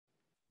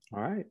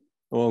All right.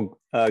 Well,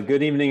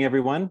 good evening,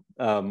 everyone.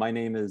 My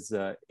name is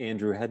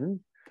Andrew Hedden.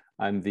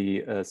 I'm the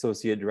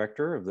Associate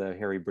Director of the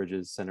Harry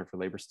Bridges Center for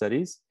Labor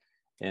Studies,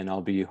 and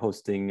I'll be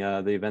hosting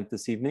the event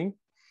this evening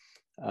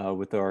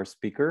with our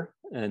speaker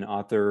and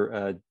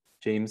author,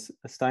 James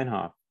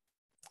Steinhoff,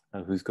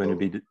 who's going to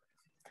be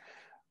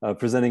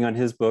presenting on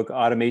his book,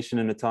 Automation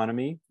and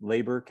Autonomy,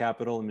 Labor,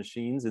 Capital, and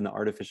Machines in the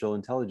Artificial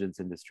Intelligence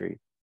Industry.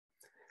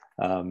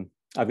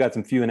 I've got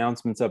some few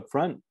announcements up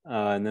front,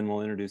 and then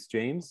we'll introduce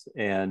James,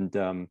 and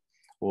I'll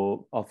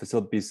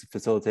be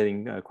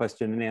facilitating a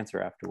question and answer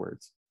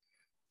afterwards.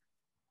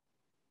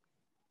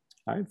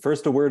 All right,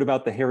 first a word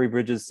about the Harry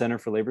Bridges Center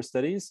for Labor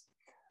Studies.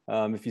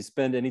 If you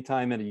spend any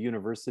time at a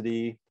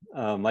university,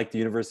 like the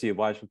University of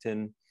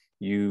Washington,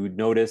 you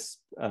notice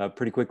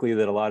pretty quickly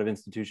that a lot of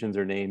institutions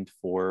are named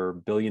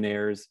for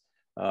billionaires,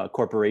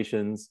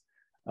 corporations.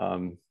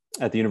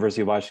 At the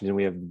University of Washington,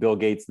 we have Bill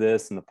Gates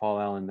this and the Paul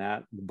Allen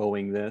that, the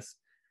Boeing this.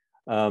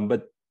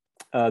 But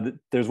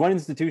there's one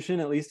institution,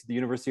 at least at the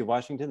University of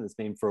Washington, that's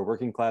named for a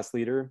working class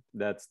leader.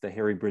 That's the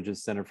Harry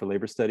Bridges Center for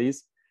Labor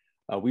Studies.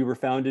 We were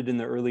founded in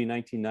the early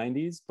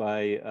 1990s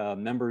by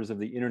members of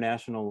the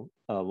International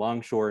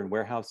Longshore and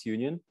Warehouse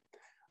Union,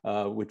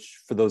 which,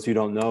 for those who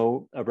don't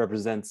know,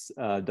 represents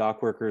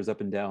dock workers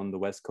up and down the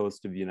west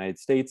coast of the United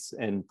States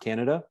and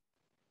Canada,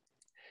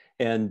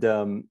 and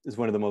is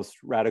one of the most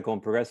radical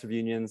and progressive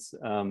unions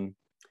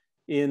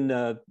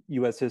in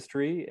US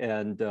history,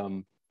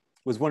 and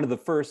was one of the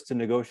first to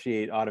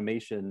negotiate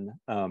automation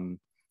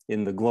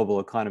in the global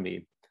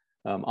economy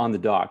on the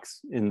docks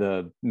in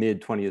the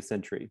mid 20th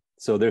century.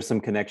 So there's some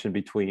connection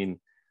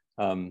between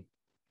the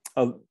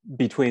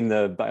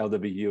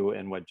LWU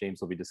and what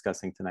James will be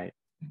discussing tonight.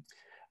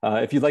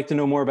 If you'd like to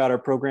know more about our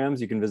programs,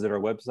 you can visit our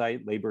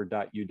website,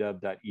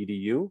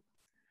 labor.uw.edu.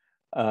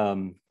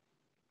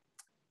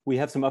 We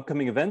have some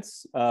upcoming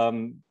events.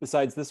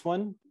 Besides this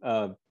one,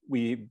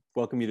 we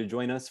welcome you to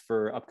join us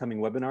for upcoming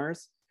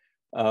webinars.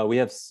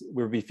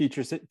 We'll be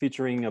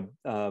featuring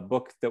a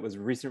book that was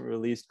recently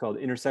released called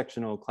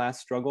Intersectional Class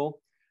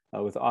Struggle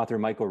with author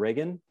Michael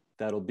Reagan.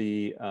 That'll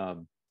be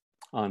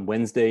on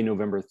Wednesday,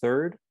 November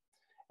 3rd.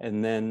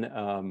 And then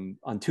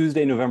on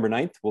Tuesday, November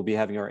 9th, we'll be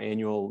having our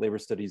annual Labor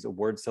Studies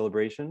Awards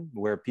celebration,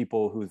 where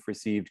people who've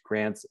received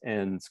grants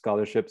and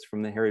scholarships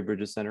from the Harry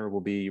Bridges Center will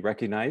be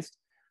recognized.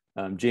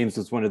 James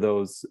was one of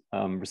those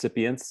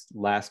recipients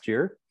last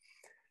year.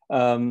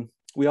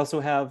 We also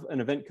have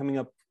an event coming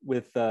up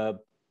with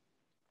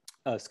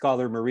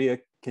scholar Maria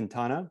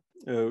Quintana,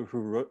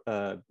 who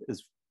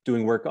is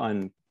doing work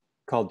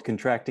called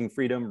Contracting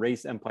Freedom,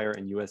 Race, Empire,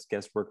 and US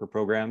Guest Worker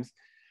Programs.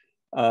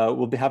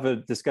 We'll have a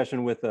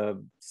discussion with a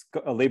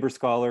labor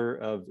scholar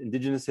of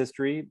Indigenous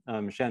history,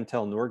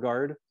 Chantel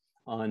Norgard,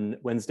 on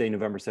Wednesday,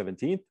 November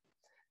 17th.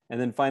 And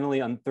then finally,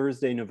 on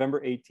Thursday,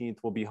 November 18th,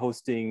 we'll be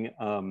hosting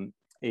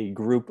a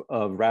group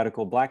of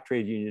radical Black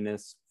trade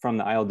unionists from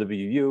the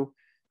ILWU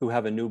who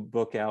have a new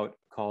book out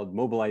called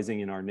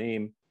Mobilizing in Our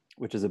Name,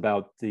 which is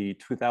about the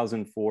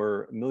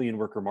 2004 Million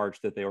Worker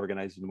March that they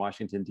organized in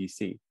Washington,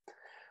 DC.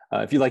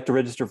 If you'd like to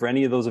register for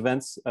any of those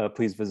events,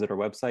 please visit our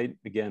website,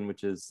 again,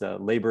 which is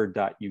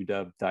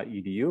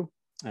labor.uw.edu,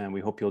 and we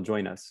hope you'll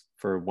join us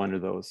for one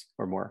of those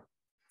or more.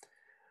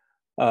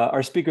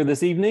 Our speaker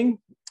this evening,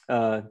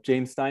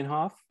 James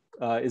Steinhoff,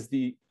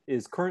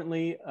 is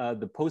currently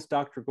the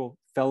postdoctoral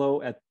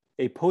fellow at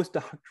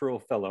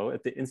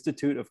the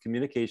Institute of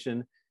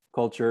Communication,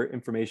 Culture,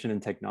 Information,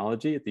 and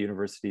Technology at the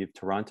University of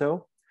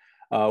Toronto.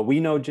 We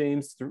know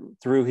James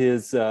through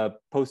his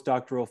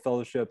postdoctoral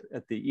fellowship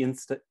at the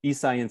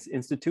eScience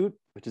Institute,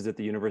 which is at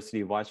the University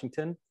of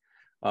Washington.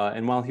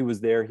 And while he was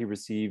there, he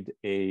received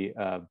a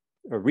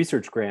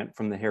research grant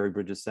from the Harry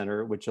Bridges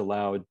Center, which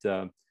allowed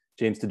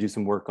James to do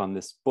some work on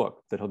this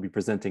book that he'll be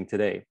presenting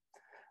today.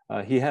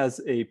 He has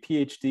a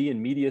PhD in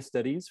media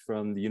studies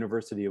from the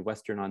University of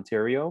Western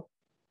Ontario.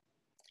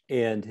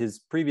 And his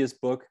previous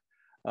book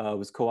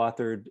was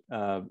co-authored,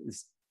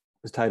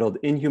 was titled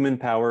Inhuman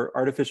Power,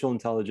 Artificial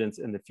Intelligence,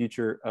 and the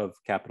Future of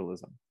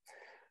Capitalism.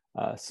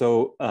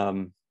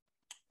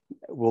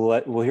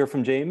 We'll hear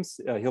from James.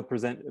 He'll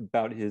present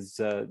about his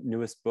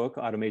newest book,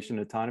 Automation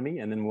and Autonomy,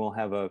 and then we'll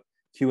have a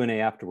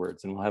Q&A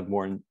afterwards, and we'll have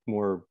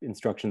more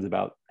instructions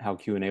about how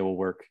Q&A will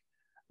work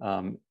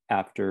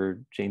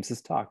after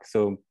James's talk.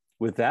 So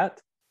with that,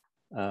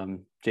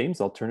 James,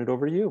 I'll turn it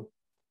over to you.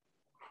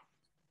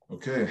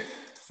 Okay,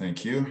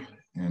 thank you,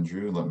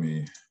 Andrew. Let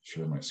me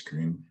share my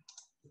screen.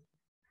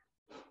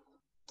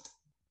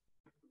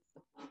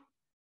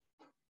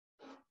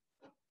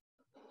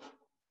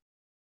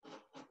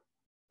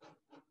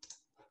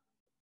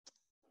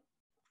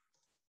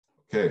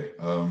 Okay,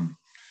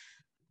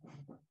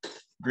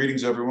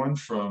 greetings everyone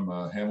from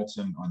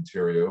Hamilton,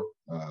 Ontario.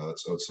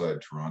 That's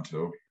outside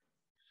Toronto.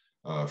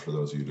 For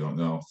those of you who don't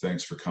know,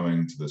 thanks for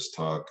coming to this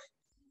talk.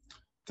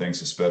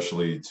 Thanks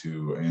especially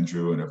to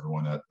Andrew and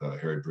everyone at the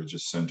Harry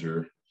Bridges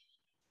Center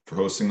for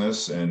hosting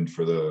this, and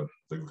for the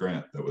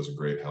grant. That was a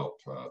great help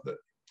that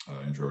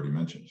Andrew already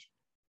mentioned.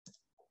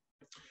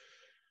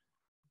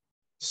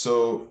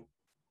 So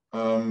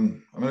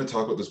I'm going to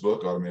talk about this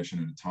book, Automation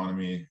and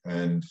Autonomy,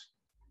 and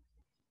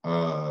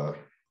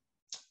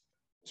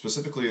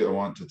specifically, I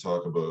want to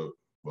talk about,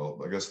 well,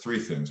 I guess three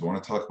things. I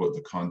want to talk about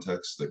the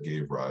context that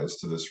gave rise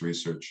to this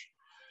research,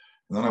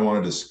 and then I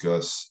want to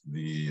discuss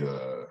the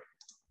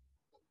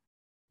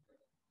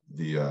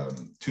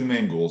two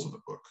main goals of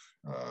the book,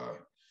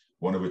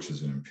 one of which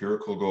is an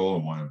empirical goal,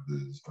 and one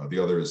of the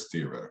other is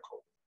theoretical.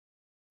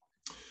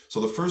 So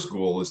the first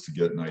goal is to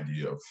get an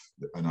idea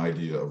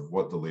of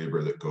what the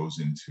labor that goes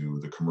into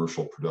the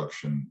commercial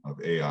production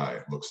of AI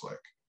looks like.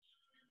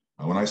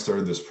 When I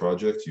started this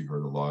project, you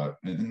heard a lot,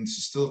 and this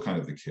is still kind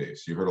of the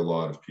case. You heard a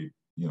lot of people,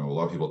 a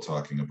lot of people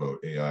talking about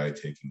AI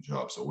taking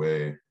jobs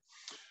away,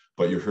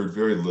 but you heard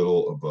very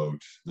little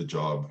about the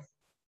job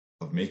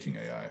of making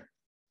AI.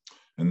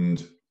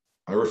 And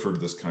I refer to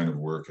this kind of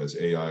work as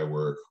AI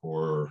work,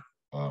 or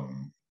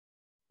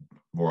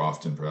more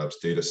often perhaps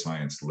data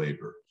science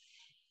labor.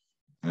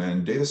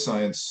 And data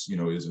science,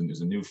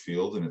 is a new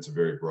field, and it's a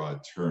very broad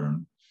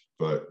term.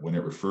 But when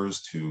it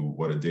refers to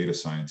what a data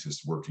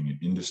scientist working in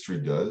industry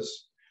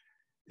does,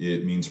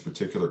 it means a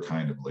particular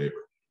kind of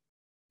labor.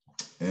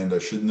 And I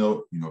should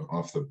note,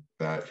 off the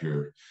bat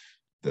here,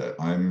 that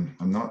I'm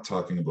not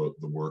talking about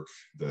the work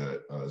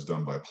that is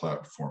done by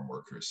platform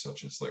workers,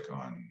 such as like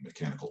on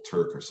Mechanical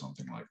Turk or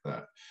something like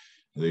that.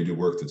 They do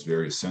work that's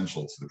very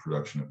essential to the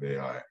production of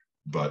AI,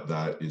 but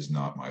that is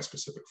not my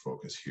specific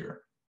focus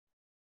here.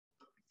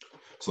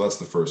 So that's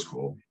the first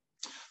goal.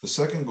 The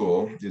second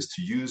goal is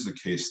to use the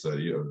case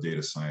study of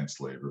data science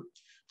labor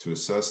to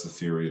assess the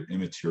theory of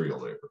immaterial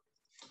labor.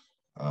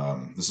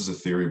 This is a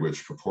theory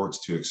which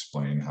purports to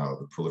explain how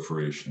the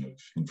proliferation of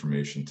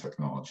information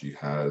technology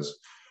has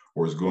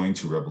or is going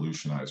to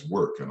revolutionize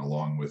work, and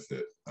along with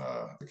it,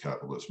 the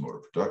capitalist mode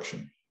of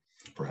production,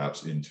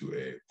 perhaps into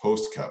a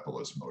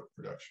post-capitalist mode of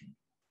production.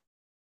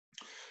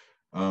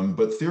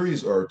 But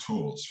theories are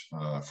tools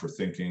for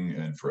thinking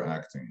and for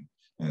acting.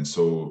 And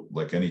so,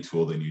 like any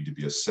tool, they need to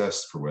be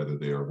assessed for whether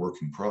they are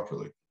working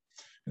properly.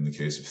 In the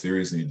case of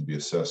theories, they need to be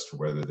assessed for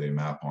whether they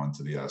map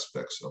onto the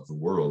aspects of the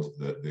world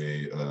that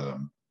they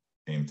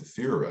aim to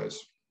theorize.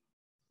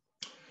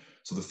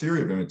 So the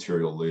theory of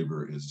immaterial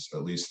labor is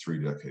at least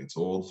 3 decades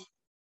old.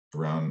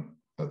 Around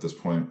at this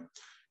point,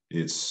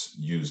 it's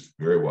used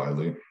very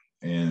widely,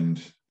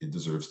 and it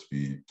deserves to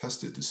be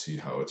tested to see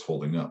how it's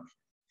holding up.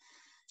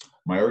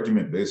 My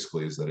argument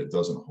basically is that it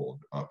doesn't hold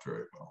up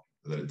very well,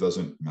 that it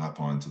doesn't map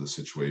onto the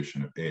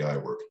situation of AI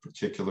work in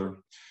particular,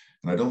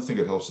 and I don't think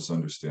it helps us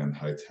understand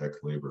high-tech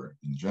labor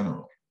in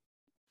general.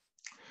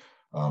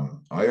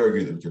 I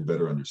argue that we could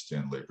better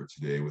understand labor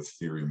today with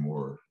theory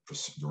more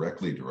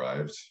directly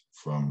derived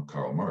from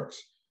Karl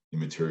Marx.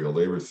 Immaterial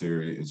labor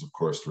theory is, of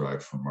course,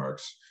 derived from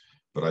Marx,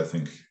 but I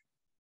think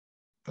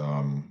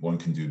one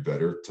can do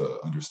better to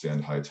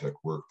understand high-tech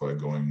work by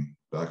going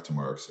back to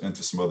Marx and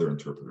to some other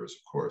interpreters,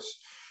 of course,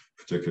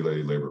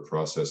 particularly labor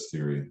process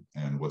theory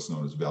and what's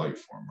known as value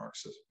form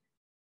Marxism.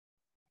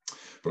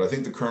 But I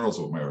think the kernels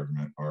of my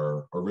argument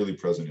are really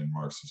present in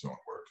Marx's own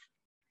work,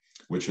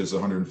 which is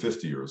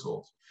 150 years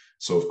old.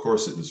 So of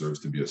course it deserves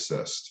to be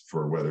assessed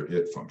for whether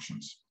it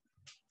functions.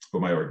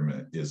 But my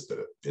argument is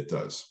that it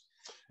does.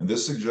 And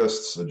this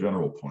suggests a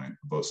general point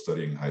about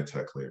studying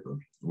high-tech labor,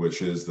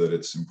 which is that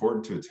it's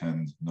important to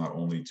attend not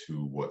only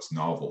to what's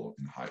novel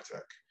in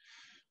high-tech,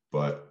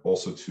 but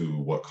also to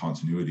what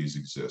continuities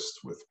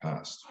exist with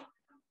past.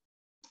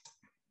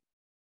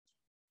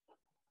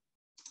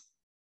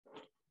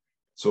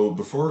 So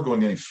before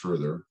going any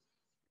further,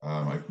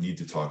 I need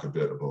to talk a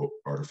bit about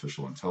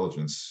artificial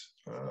intelligence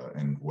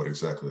and what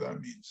exactly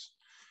that means.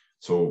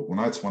 So when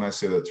I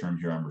say that term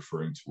here, I'm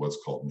referring to what's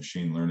called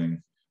machine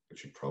learning,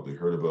 which you've probably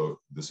heard about.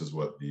 This is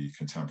what the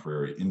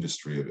contemporary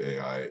industry of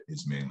AI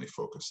is mainly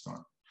focused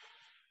on.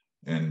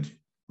 And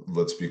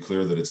let's be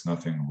clear that it's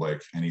nothing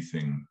like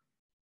anything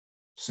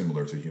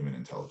similar to human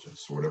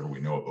intelligence, or whatever we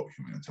know about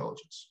human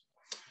intelligence,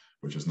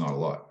 which is not a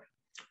lot.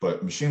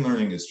 But machine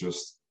learning is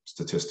just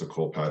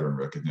statistical pattern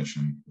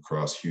recognition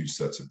across huge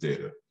sets of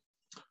data.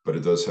 But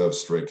it does have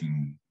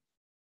striking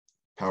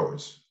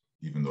powers,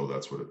 even though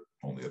that's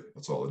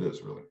all it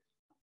is, really.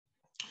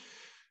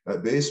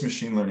 At base,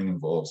 machine learning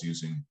involves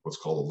using what's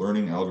called a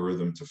learning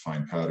algorithm to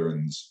find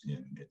patterns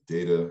in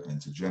data and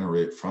to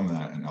generate from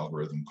that an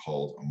algorithm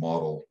called a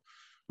model,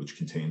 which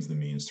contains the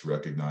means to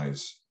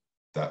recognize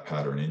that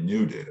pattern in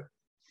new data.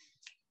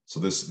 So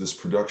this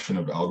production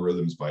of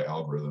algorithms by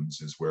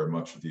algorithms is where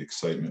much of the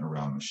excitement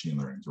around machine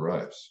learning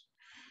derives.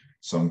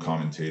 Some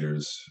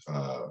commentators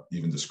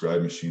even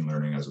describe machine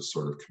learning as a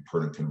sort of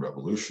Copernican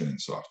revolution in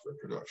software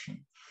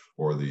production,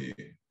 or the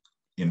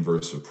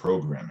inverse of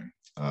programming,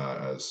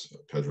 as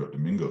Pedro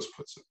Domingos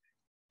puts it.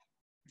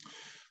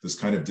 This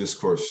kind of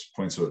discourse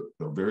points out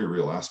a very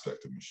real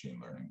aspect of machine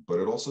learning, but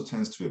it also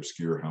tends to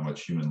obscure how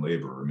much human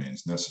labor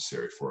remains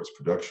necessary for its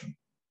production.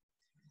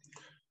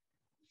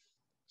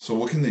 So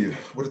what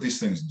do these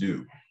things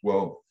do?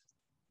 Well,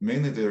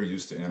 mainly they are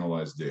used to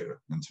analyze data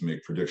and to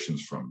make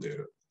predictions from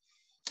data.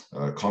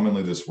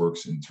 Commonly, this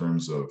works in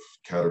terms of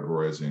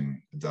categorizing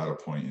a data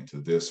point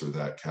into this or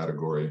that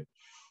category,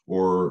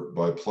 or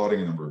by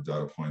plotting a number of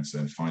data points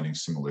and finding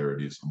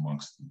similarities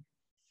amongst them.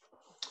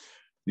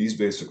 These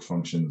basic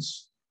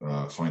functions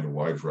find a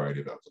wide variety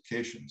of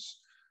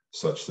applications,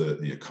 such that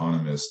the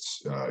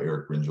economists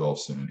Eric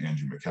Brynjolfsson and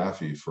Andrew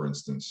McAfee, for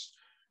instance,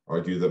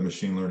 argue that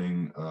machine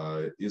learning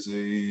is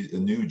a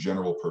new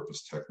general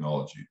purpose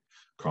technology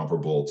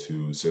comparable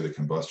to, say, the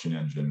combustion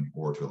engine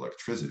or to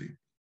electricity.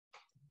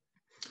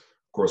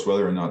 Of course,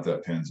 whether or not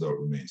that pans out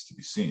remains to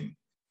be seen.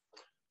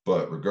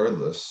 But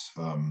regardless,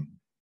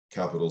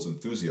 capital's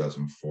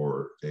enthusiasm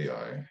for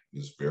AI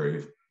is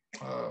very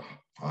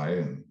high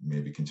and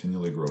maybe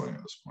continually growing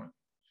at this point.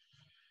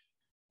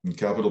 And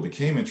capital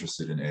became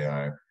interested in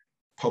AI,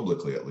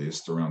 publicly at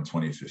least, around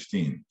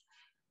 2015,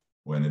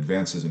 when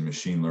advances in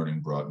machine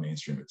learning brought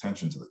mainstream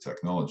attention to the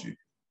technology.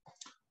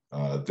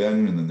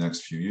 Then in the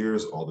next few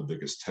years, all the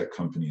biggest tech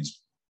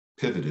companies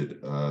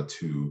pivoted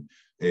to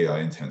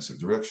AI-intensive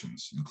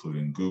directions,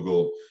 including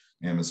Google,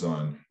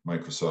 Amazon,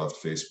 Microsoft,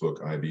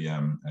 Facebook,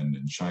 IBM, and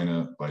in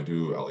China,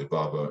 Baidu,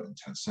 Alibaba, and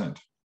Tencent.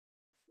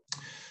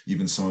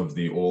 Even some of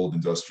the old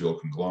industrial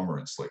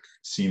conglomerates like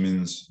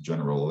Siemens,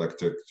 General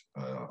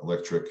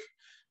Electric,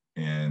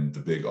 and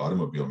the big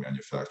automobile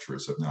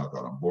manufacturers have now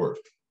got on board.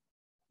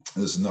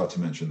 This is not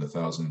to mention the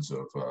thousands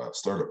of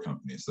startup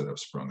companies that have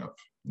sprung up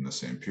in the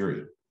same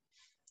period.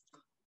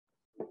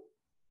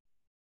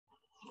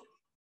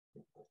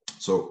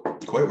 So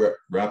quite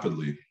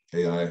rapidly,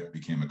 AI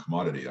became a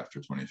commodity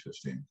after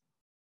 2015.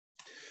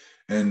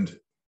 And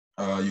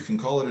you can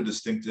call it a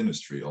distinct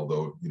industry,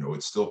 although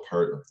it's still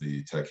part of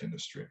the tech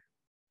industry.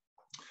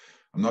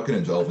 I'm not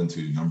going to delve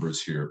into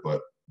numbers here,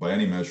 but by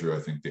any measure, I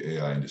think the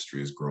AI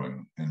industry is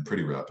growing and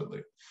pretty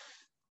rapidly.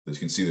 As you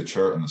can see, the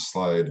chart on the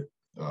slide,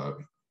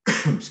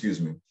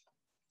 excuse me,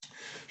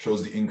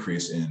 shows the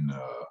increase in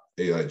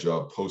AI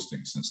job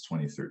postings since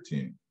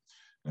 2013.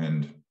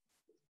 And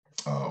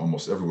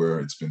almost everywhere,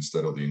 it's been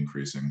steadily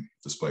increasing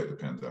despite the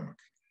pandemic.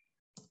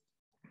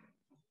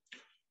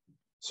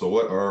 So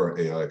what are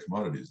AI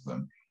commodities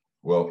then?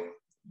 Well,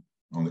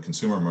 on the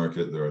consumer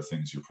market, there are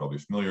things you're probably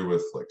familiar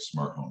with, like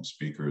smart home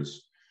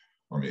speakers,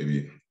 or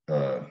maybe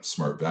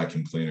smart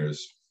vacuum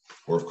cleaners,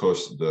 or of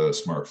course the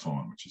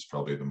smartphone, which is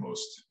probably the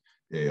most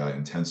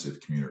AI-intensive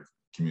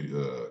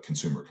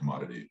consumer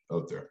commodity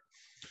out there.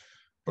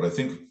 But I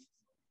think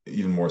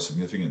even more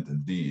significant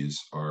than these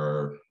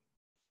are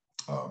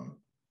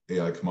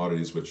AI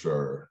commodities, which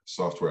are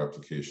software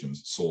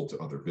applications sold to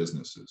other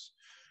businesses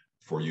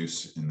for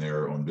use in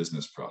their own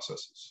business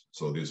processes.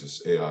 So this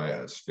is AI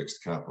as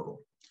fixed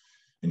capital.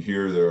 And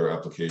here there are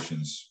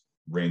applications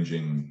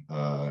ranging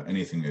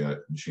anything that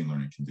machine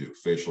learning can do: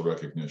 facial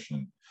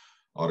recognition,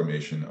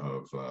 automation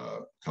of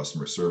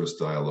customer service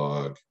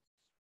dialogue,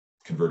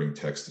 converting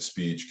text to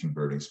speech,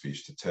 converting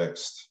speech to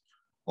text,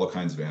 all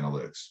kinds of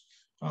analytics.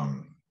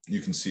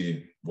 You can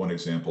see one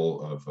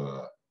example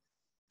of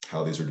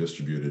how these are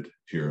distributed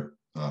here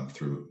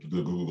through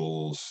the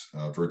Google's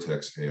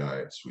Vertex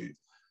AI suite.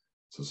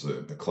 So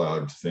it's a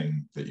cloud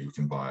thing that you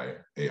can buy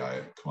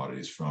AI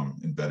commodities from,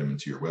 embed them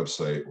into your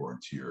website or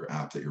into your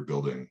app that you're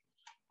building,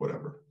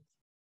 whatever.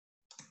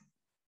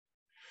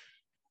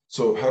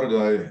 So how did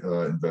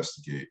I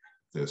investigate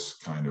this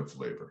kind of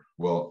labor?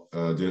 Well,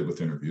 I did it with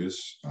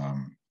interviews.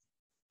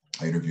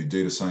 I interviewed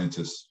data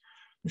scientists,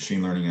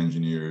 machine learning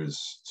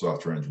engineers,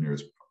 software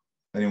engineers,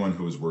 anyone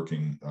who was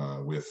working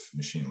with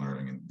machine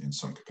learning in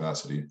some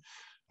capacity.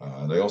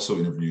 And I also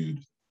interviewed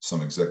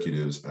some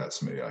executives at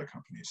some AI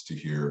companies to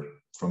hear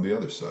from the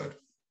other side.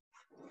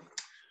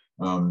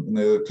 And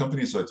the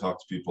companies I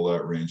talked to people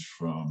at range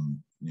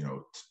from,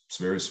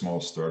 very small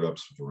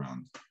startups with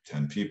around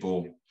 10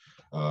 people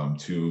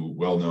to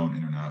well-known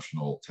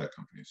international tech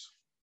companies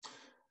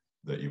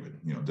that you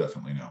would,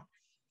 definitely know.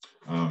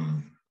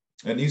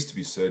 It needs to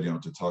be said,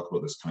 to talk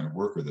about this kind of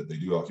worker, that they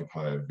do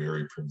occupy a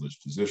very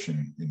privileged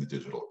position in the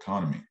digital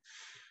economy.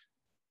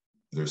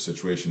 Their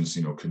situations,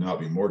 could not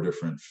be more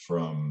different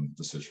from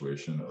the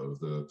situation of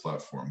the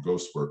platform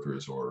ghost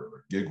workers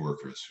or gig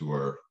workers who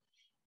are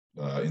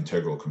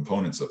integral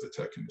components of the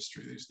tech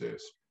industry these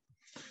days.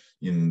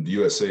 In the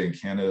USA and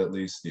Canada, at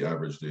least, the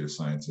average data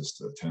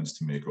scientist tends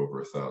to make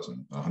over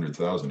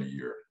 100,000 a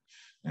year,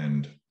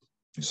 and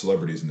the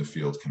celebrities in the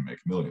field can make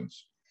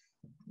millions.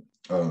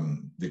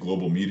 The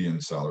global median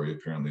salary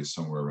apparently is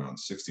somewhere around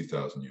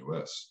 60,000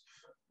 US,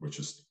 which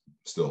is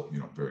still,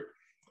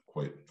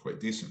 quite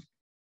decent.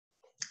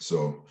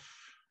 So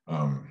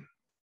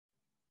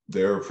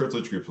they're a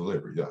privileged group of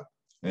labor, yeah.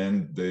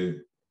 And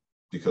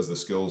because the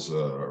skills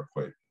are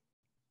quite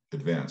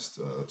advanced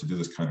to do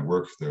this kind of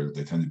work,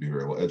 they tend to be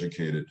very well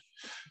educated.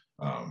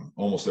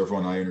 Almost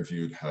everyone I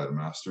interviewed had a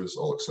master's,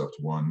 all except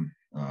one,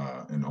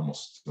 and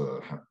almost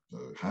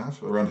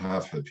around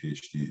half had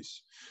PhDs.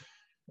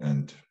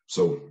 And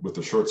so with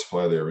the short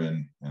supply they're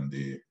in and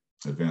the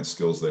advanced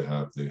skills they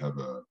have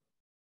a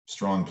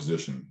strong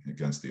position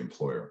against the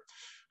employer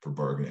for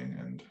bargaining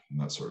and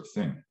that sort of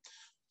thing.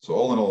 So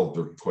all in all,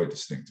 they're quite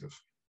distinctive.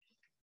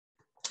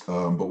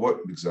 But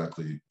what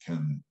exactly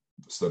can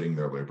studying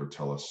their labor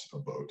tell us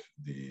about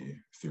the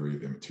theory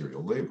of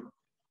immaterial labor?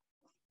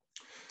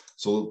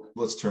 So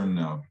let's turn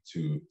now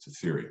to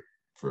theory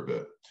for a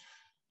bit.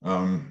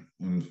 And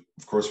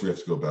of course, we have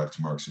to go back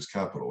to Marx's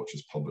Capital, which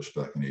was published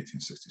back in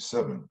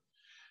 1867.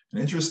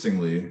 And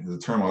interestingly, the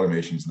term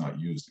automation is not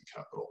used in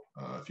Capital,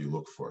 if you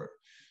look for it.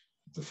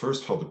 The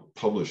first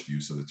published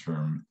use of the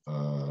term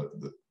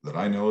that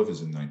I know of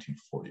is in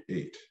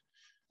 1948.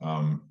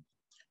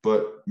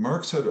 But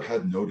Marx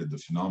had noted the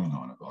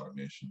phenomenon of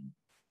automation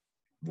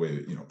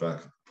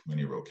back when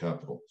he wrote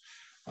Capital.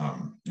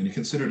 And he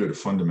considered it a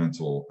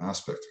fundamental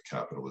aspect of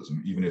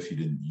capitalism, even if he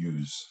didn't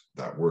use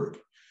that word.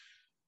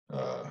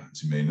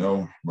 As you may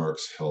know,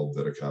 Marx held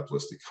that a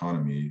capitalist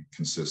economy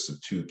consists of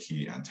two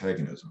key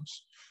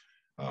antagonisms.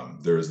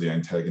 There is the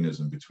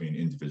antagonism between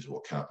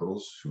individual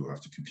capitals who have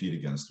to compete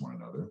against one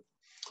another.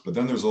 But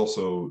then there's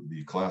also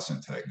the class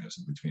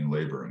antagonism between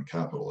labor and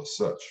capital as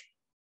such.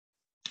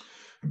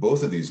 And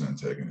both of these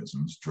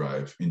antagonisms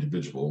drive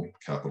individual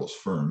capitalist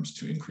firms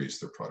to increase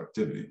their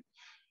productivity.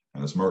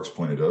 And as Marx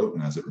pointed out,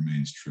 and as it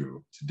remains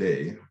true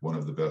today, one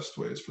of the best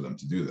ways for them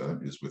to do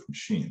that is with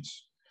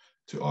machines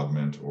to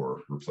augment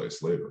or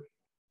replace labor.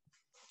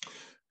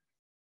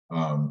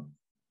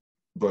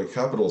 But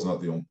Capital is not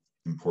the only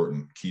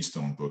important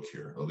keystone book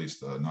here, at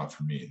least not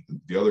for me.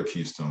 The other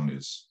keystone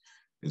is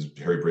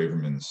Harry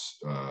Braverman's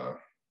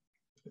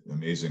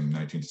amazing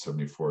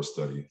 1974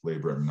 study,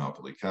 Labor and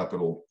Monopoly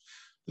Capital,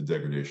 the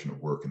Degradation of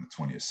Work in the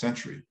 20th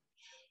Century.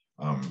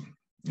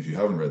 If you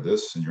haven't read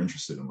this and you're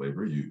interested in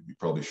labor, you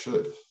probably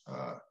should.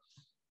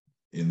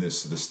 In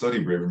this study,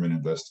 Braverman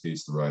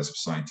investigates the rise of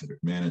scientific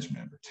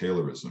management, or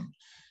Taylorism,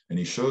 and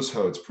he shows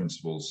how its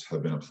principles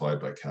have been applied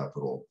by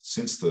capital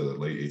since the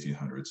late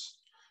 1800s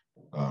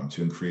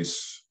to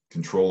increase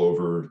control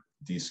over,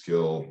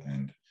 de-skill,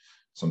 and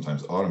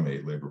sometimes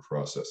automate labor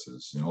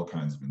processes in all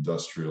kinds of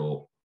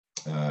industrial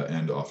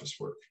and office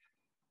work.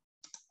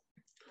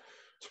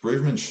 So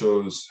Braverman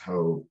shows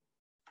how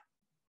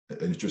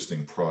an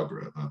interesting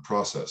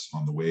process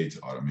on the way to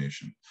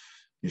automation.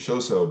 He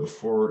shows how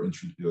before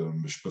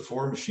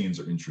machines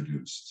are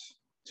introduced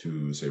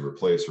to, say,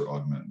 replace or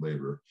augment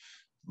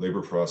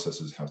labor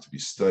processes have to be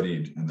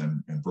studied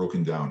and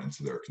broken down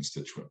into their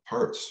constituent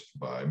parts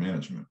by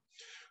management.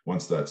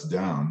 Once that's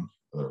done,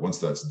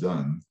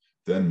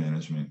 then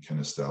management can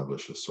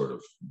establish a sort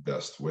of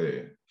best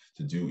way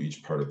to do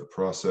each part of the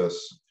process.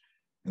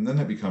 And then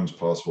it becomes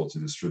possible to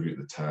distribute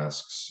the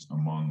tasks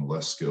among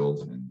less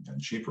skilled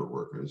and cheaper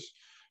workers,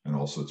 and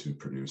also to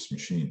produce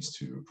machines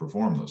to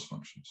perform those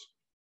functions.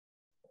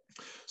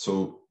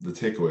 So the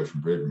takeaway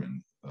from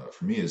Braverman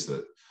for me is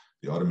that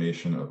the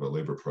automation of a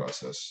labor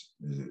process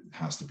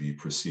has to be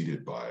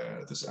preceded by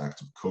this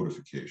act of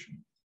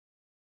codification.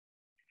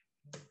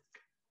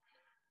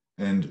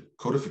 And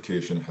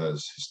codification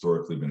has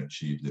historically been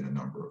achieved in a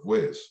number of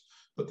ways,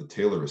 but the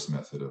Taylorist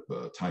method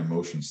of time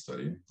motion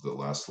study, the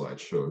last slide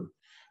showed,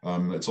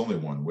 it's only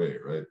one way,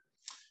 right?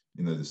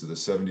 In the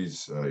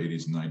 70s,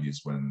 80s, 90s,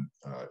 when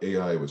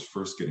AI was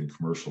first getting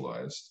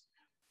commercialized,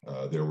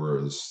 there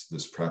was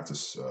this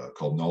practice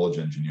called knowledge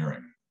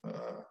engineering,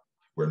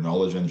 where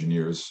knowledge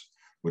engineers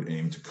would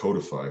aim to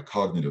codify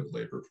cognitive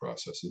labor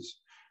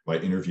processes by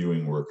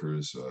interviewing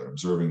workers,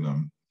 observing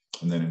them,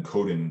 and then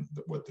encoding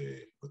what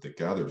they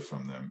gathered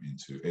from them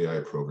into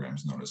AI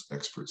programs known as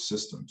expert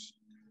systems.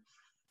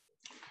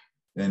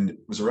 And it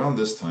was around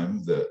this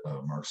time that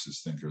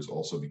Marxist thinkers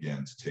also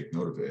began to take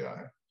note of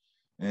AI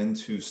and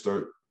to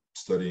start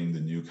studying the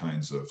new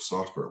kinds of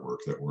software work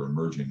that were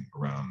emerging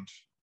around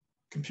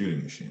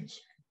computing machines.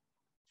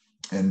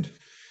 And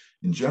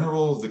in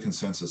general, the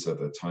consensus at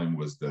that time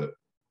was that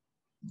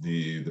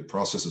the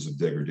processes of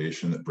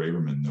degradation that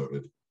Braverman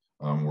noted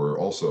were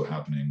also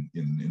happening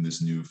in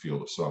this new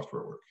field of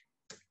software work.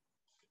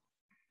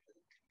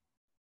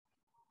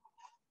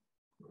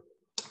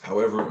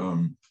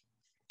 However,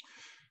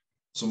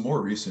 some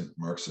more recent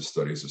Marxist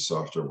studies of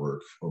software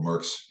work, or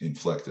Marx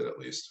inflected at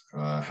least,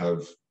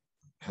 have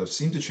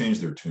seemed to change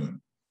their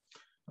tune.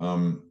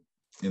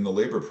 In the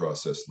labor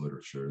process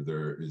literature,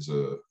 there is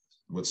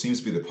what seems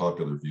to be the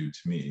popular view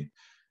to me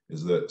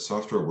is that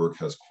software work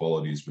has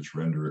qualities which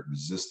render it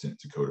resistant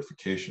to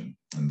codification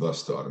and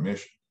thus to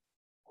automation.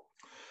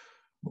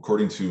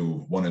 According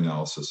to one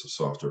analysis of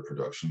software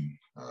production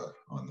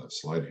on the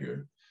slide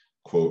here,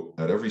 quote,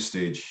 "At every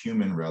stage,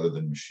 human rather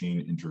than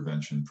machine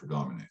intervention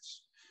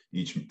predominates.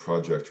 Each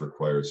project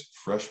requires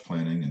fresh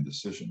planning and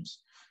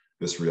decisions.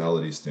 This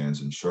reality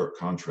stands in sharp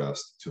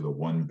contrast to the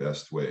one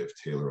best way of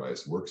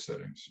tailorized work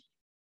settings."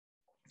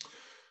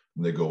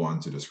 And they go on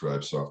to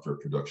describe software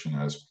production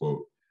as,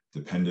 quote,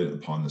 "dependent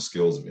upon the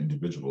skills of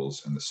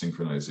individuals and the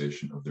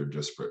synchronization of their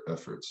disparate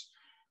efforts,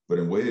 but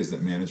in ways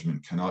that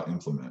management cannot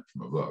implement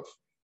from above.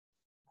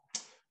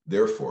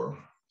 Therefore,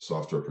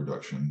 software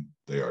production,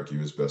 they argue,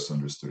 is best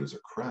understood as a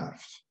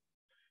craft,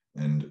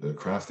 and a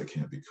craft that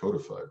can't be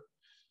codified.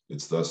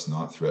 It's thus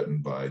not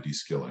threatened by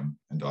de-skilling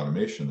and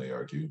automation, they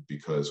argue,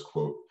 because,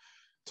 quote,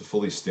 to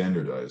fully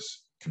standardize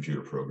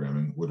computer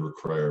programming would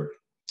require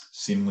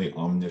seemingly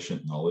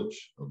omniscient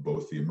knowledge of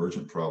both the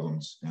emergent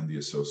problems and the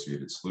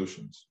associated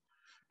solutions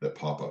that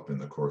pop up in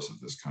the course of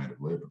this kind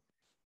of labor."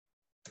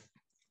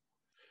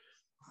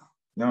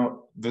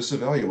 Now, this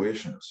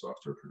evaluation of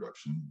software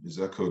production is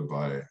echoed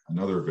by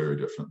another very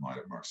different line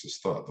of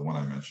Marxist thought, the one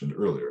I mentioned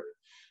earlier.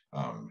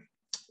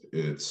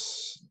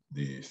 It's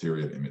the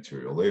theory of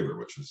immaterial labor,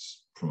 which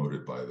is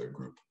promoted by the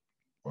group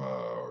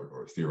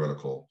or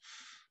theoretical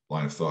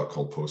line of thought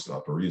called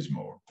post-operaismo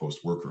or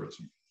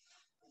post-workerism.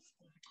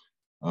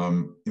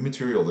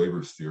 Immaterial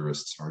labor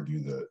theorists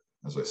argue that,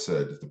 as I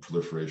said, the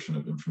proliferation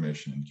of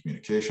information and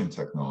communication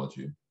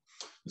technology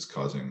is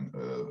causing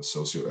a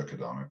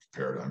socioeconomic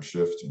paradigm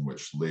shift in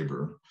which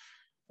labor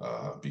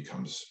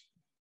becomes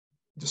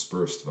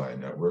dispersed via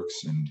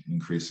networks and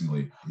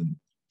increasingly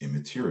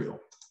immaterial.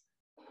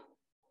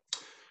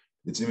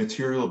 It's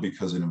immaterial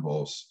because it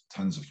involves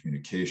tons of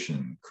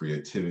communication,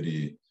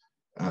 creativity,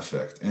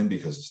 affect, and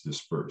because it's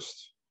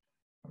dispersed.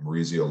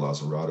 Maurizio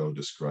Lazzarato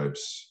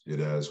describes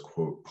it as,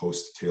 quote,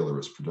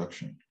 post-Taylorist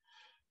production.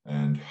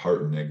 And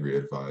Hart and Negri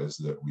advise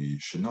that we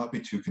should not be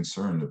too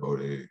concerned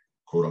about a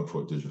quote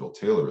unquote digital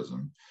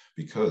Taylorism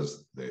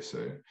because, they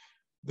say,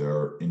 there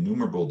are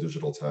innumerable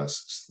digital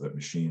tasks that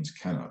machines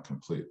cannot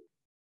complete.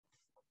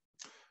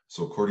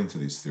 So according to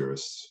these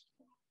theorists,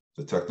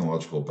 the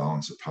technological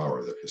balance of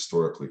power that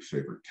historically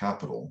favored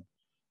capital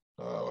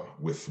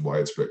with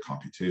widespread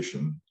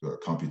computation,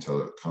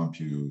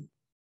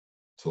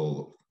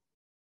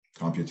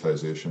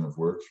 computization of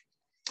work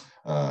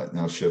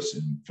now shifts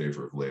in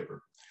favor of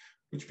labor,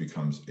 which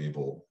becomes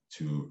able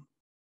to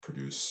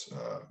produce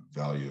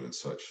value and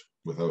such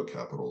without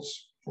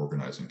capital's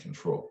organizing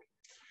control.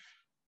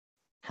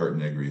 Hart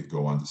and Negri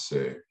go on to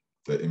say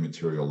that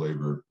immaterial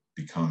labor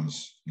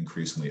becomes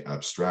increasingly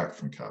abstract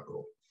from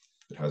capital.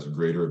 It has a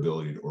greater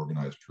ability to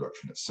organize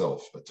production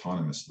itself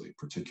autonomously,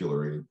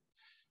 particularly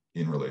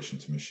in relation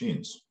to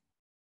machines.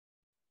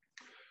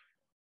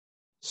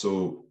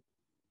 So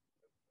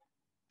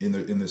in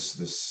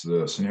this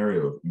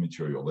scenario of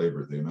immaterial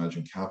labor, they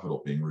imagine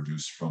capital being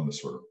reduced from the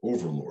sort of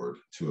overlord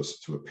to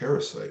a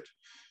parasite.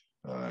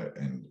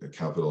 And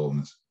capital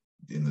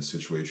in this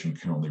situation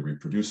can only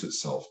reproduce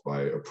itself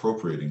by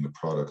appropriating the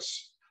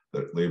products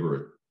that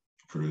labor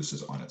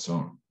produces on its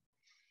own.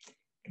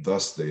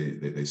 Thus,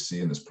 they see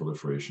in this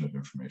proliferation of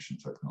information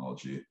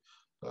technology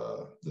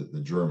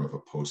the germ of a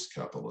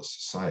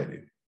post-capitalist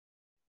society.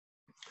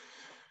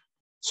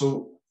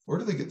 So where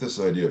do they get this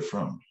idea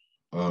from?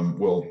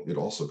 Well, it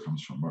also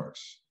comes from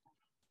Marx.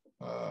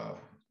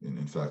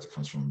 In fact, it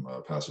comes from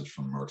a passage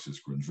from Marx's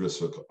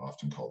Grundrisse,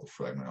 often called the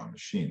Fragment on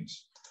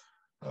Machines,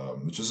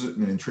 which is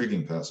an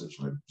intriguing passage,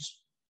 and I'd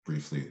just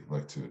briefly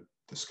like to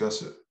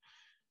discuss it.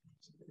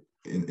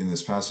 In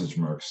this passage,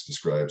 Marx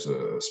describes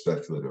a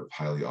speculative,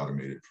 highly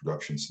automated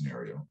production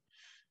scenario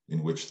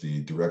in which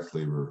the direct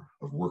labor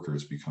of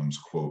workers becomes,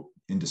 quote,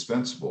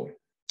 indispensable,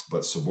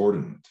 but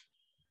subordinate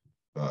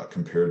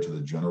compared to the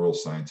general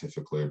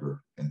scientific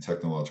labor and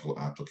technological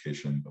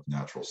application of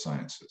natural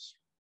sciences.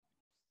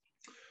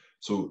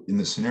 So in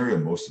this scenario,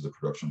 most of the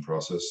production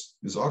process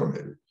is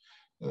automated.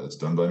 It's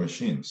done by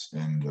machines,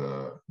 and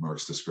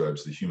Marx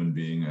describes the human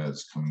being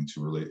as coming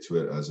to relate to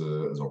it as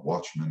a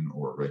watchman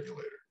or a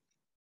regulator.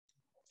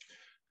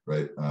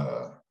 Right?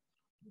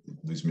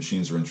 These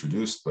machines are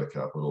introduced by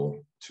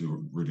capital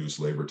to reduce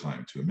labor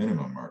time to a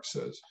minimum, Marx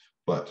says.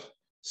 But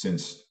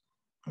since,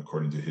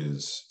 according to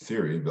his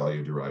theory,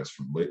 value derives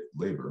from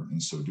labor, in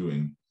so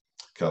doing,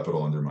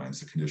 capital undermines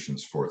the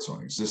conditions for its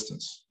own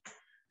existence.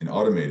 In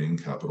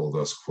automating, capital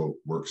thus, quote,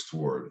 works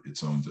toward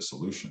its own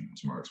dissolution,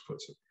 as Marx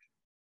puts it.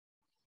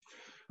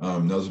 Now,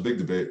 there's a big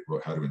debate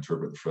about how to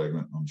interpret the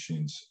fragment on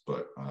machines,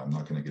 but I'm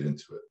not going to get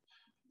into it.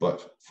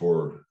 But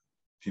for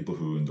people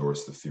who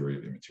endorse the theory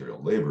of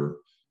immaterial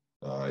labor,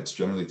 it's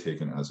generally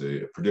taken as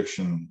a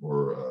prediction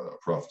or a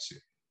prophecy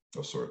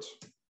of sorts.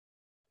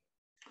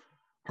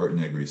 Hart and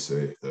Negri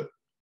say that,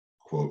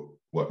 quote,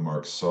 what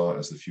Marx saw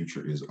as the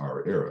future is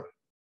our era.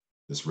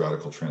 This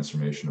radical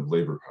transformation of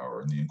labor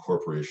power and the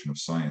incorporation of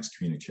science,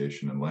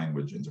 communication, and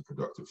language into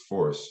productive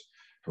force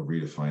have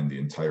redefined the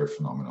entire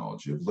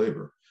phenomenology of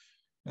labor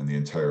and the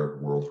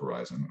entire world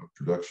horizon of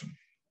production.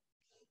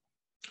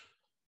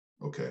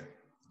 Okay,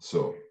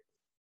 so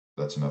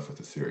that's enough with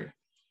the theory.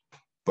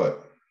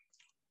 But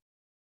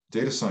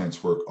data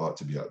science work ought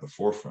to be at the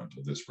forefront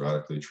of this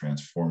radically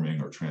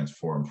transforming or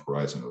transformed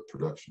horizon of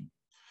production.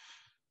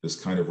 This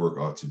kind of work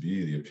ought to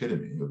be the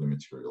epitome of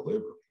immaterial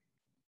labor.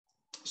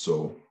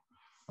 So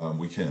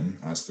we can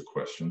ask the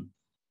question,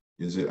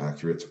 is it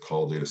accurate to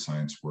call data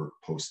science work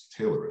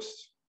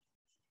post-Taylorist?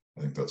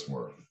 I think that's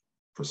more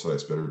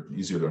precise, better,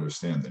 easier to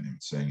understand than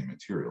saying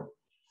immaterial.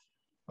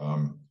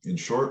 In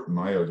short,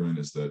 my argument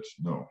is that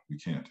no, we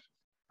can't.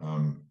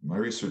 My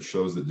research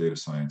shows that data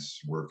science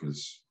work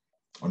is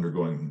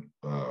undergoing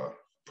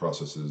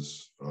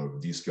processes of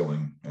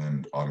de-skilling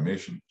and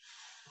automation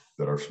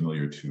that are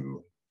familiar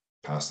to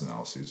past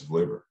analyses of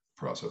labor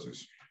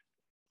processes.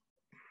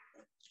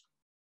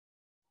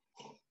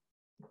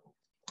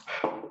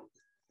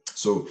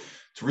 So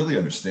to really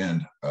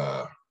understand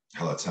how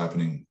that's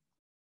happening,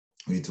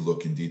 we need to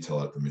look in detail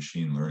at the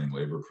machine learning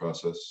labor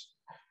process.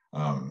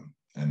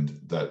 And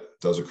that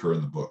does occur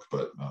in the book,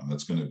 but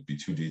that's going to be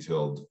too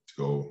detailed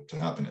to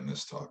happen in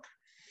this talk.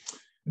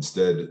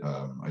 Instead,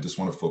 I just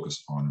want to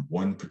focus on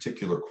one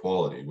particular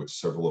quality which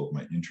several of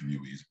my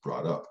interviewees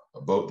brought up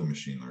about the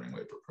machine learning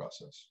labor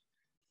process.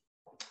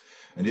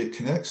 And it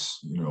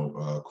connects,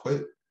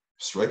 quite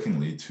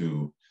strikingly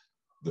to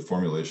the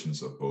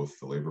formulations of both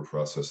the labor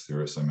process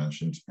theorists I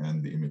mentioned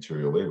and the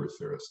immaterial labor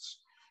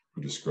theorists,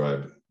 who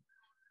describe,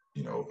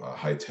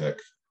 high-tech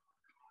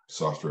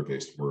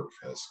software-based work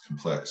as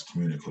complex,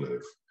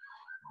 communicative,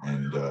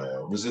 and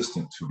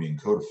resistant to being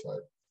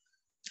codified.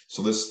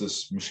 So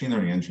this machine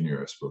learning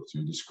engineer I spoke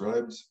to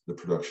described the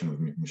production of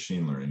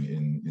machine learning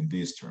in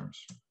these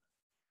terms.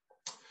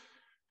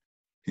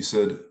 He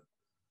said,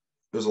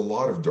 there's a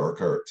lot of dark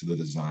art to the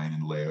design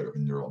and layout of a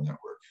neural network.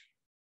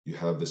 You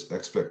have this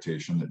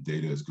expectation that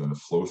data is going to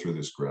flow through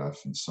this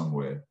graph in some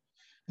way,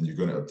 and you're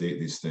going to update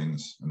these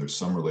things, and there's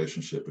some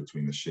relationship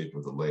between the shape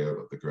of the layout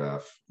of the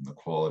graph and the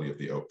quality of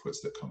the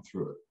outputs that come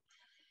through it.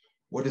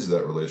 What is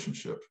that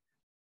relationship?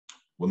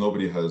 Well,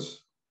 nobody has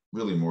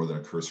really more than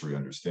a cursory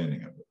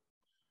understanding of it.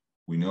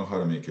 We know how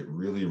to make it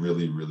really,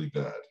 really, really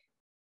bad.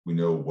 We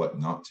know what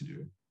not to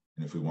do.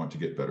 And if we want to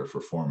get better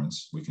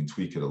performance, we can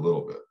tweak it a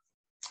little bit.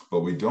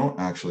 But we don't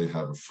actually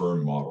have a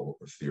firm model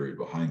or theory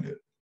behind it.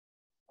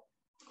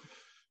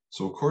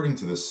 So according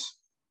to this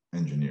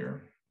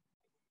engineer,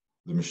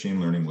 the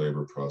machine learning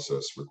labor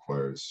process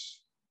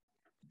requires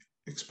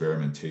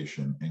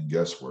experimentation and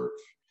guesswork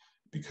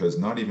because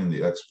not even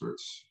the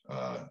experts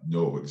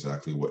know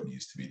exactly what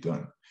needs to be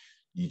done.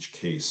 Each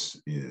case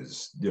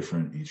is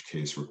different. Each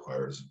case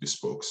requires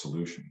bespoke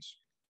solutions.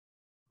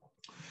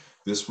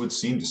 This would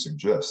seem to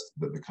suggest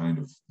that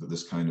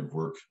this kind of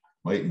work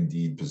might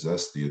indeed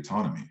possess the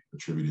autonomy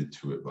attributed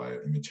to it by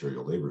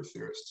immaterial labor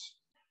theorists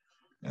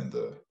and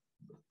the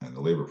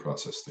labor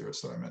process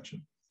theorists that I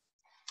mentioned.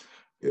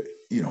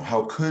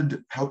 How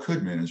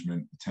could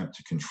management attempt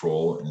to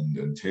control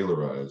and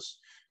tailorize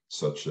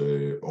such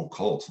a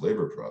occult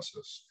labor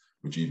process,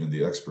 which even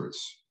the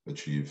experts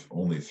achieve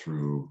only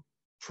through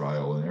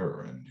trial and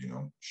error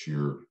and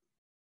sheer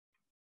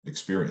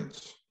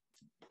experience?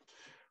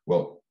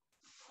 Well,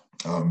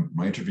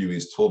 my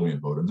interviewees told me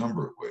about a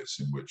number of ways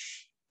in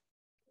which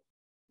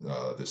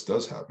this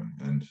does happen,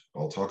 and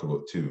I'll talk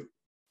about two.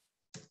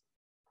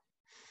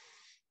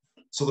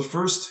 So the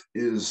first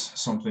is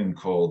something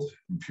called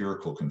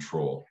empirical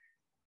control.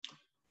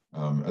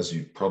 As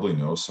you probably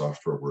know,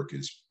 software work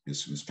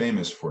is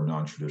famous for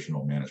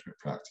non-traditional management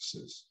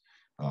practices.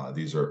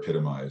 These are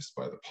epitomized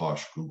by the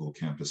posh Google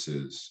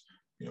campuses,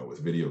 with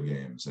video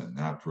games and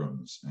nap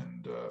rooms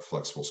and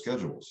flexible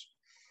schedules.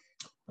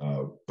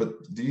 But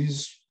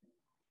this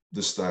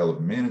style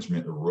of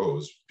management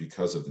arose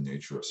because of the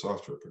nature of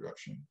software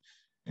production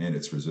and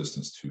its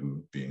resistance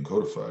to being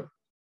codified.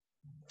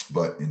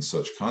 But in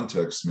such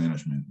contexts,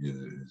 management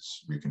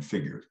is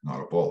reconfigured,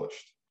 not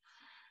abolished.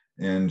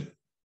 And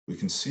we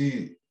can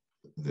see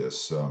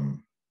this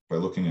by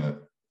looking at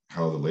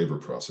how the labor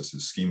process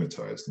is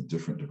schematized in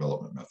different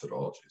development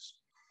methodologies.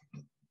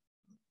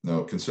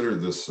 Now, consider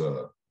this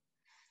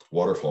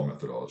waterfall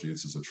methodology.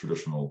 This is a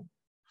traditional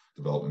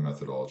development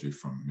methodology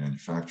from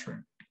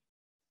manufacturing.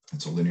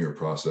 It's a linear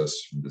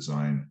process from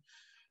design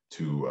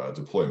to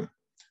deployment.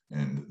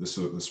 And this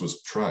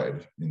was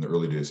tried in the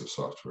early days of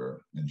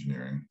software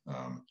engineering,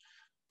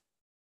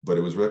 but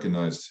it was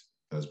recognized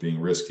as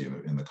being risky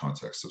in the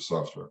context of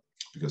software,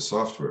 because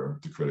software,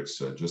 the critics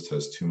said, just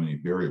has too many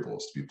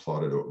variables to be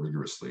plotted out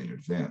rigorously in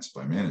advance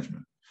by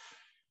management.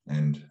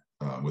 And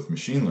with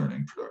machine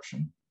learning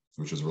production,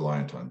 which is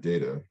reliant on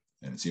data,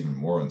 and it's even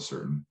more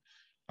uncertain,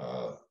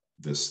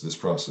 this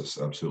process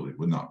absolutely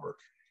would not work.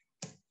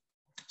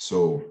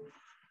 So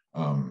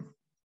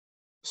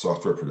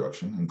software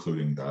production,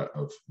 including that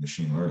of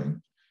machine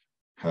learning,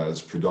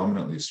 has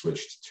predominantly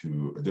switched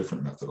to a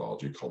different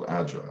methodology called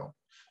agile,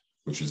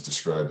 which is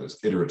described as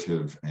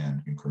iterative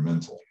and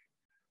incremental.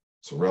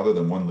 So rather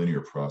than one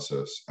linear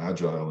process,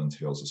 agile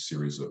entails a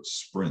series of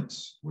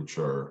sprints, which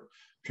are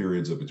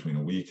periods of between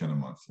a week and a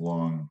month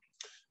long,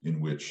 in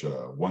which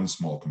one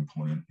small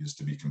component is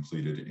to be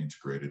completed and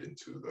integrated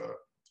into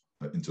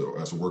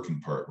as a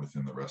working part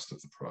within the rest of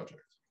the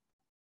project.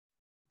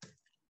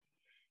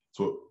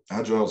 So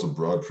agile is a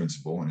broad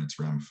principle, and it's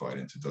ramified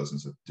into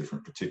dozens of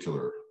different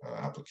particular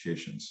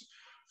applications.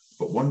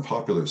 But one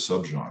popular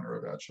subgenre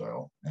of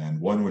agile, and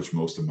one which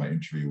most of my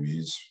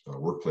interviewees'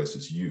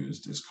 workplaces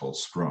used, is called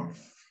Scrum.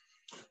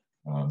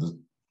 And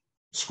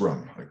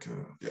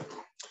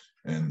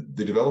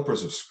the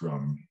developers of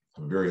Scrum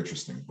have a very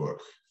interesting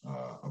book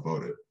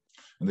about it.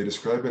 And they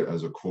describe it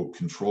as a, quote,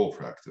 control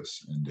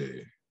practice and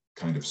a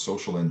kind of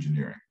social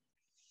engineering.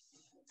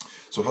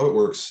 So how it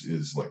works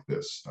is like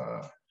this.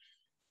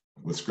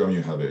 With Scrum,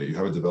 you have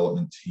a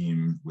development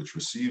team which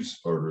receives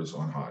orders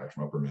on high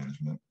from upper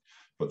management,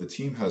 but the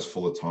team has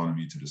full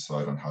autonomy to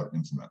decide on how to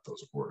implement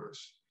those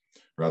orders.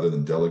 Rather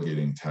than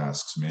delegating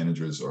tasks,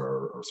 managers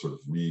are sort of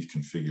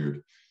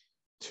reconfigured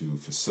to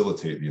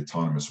facilitate the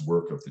autonomous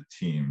work of the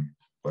team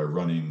by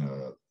running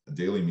a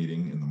daily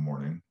meeting in the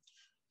morning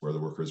where the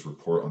workers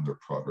report on their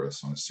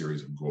progress on a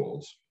series of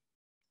goals.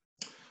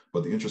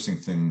 But the interesting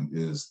thing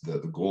is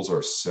that the goals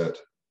are set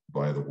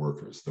by the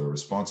workers. The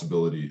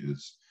responsibility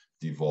is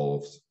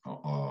devolved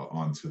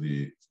onto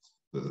the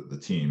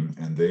team,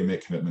 and they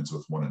make commitments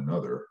with one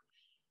another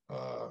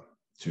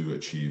to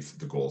achieve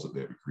the goals that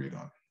they've agreed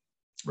on,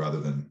 rather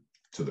than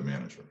to the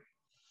manager.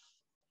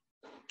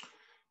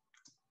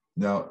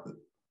 Now,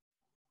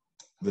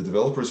 the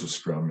developers of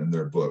Scrum in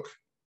their book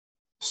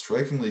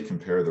strikingly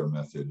compare their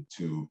method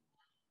to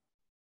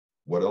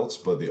what else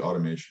but the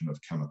automation of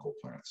chemical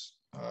plants.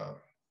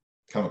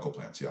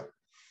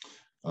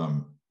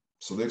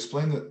 So they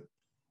explain that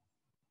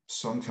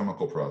some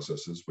chemical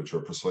processes, which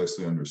are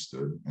precisely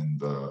understood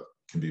and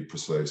can be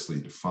precisely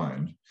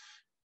defined,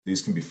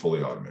 these can be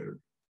fully automated.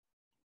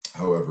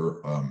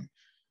 However,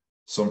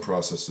 some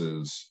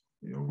processes,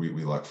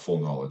 we lack full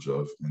knowledge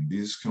of, and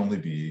these can only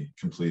be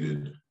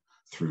completed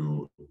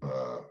through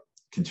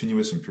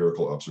continuous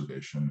empirical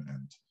observation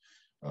and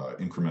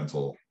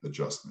incremental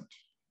adjustment.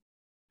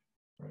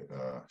 Right?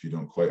 If you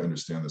don't quite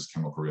understand this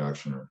chemical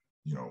reaction, or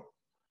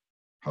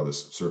how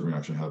this certain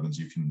reaction happens,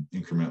 you can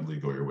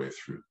incrementally go your way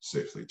through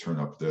safely. Turn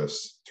up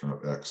this, turn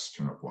up X,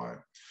 turn up Y,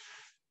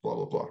 blah,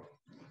 blah, blah.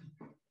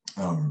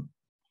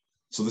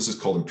 So this is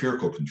called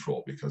empirical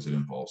control because it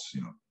involves,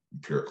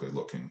 empirically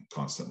looking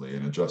constantly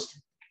and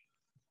adjusting.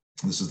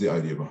 And this is the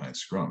idea behind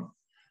Scrum.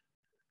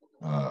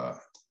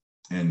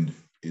 And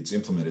it's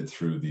implemented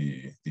through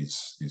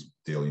these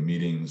daily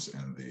meetings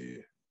and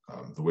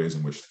the ways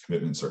in which the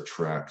commitments are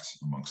tracked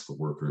amongst the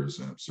workers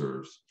and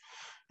observed.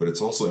 But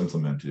it's also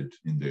implemented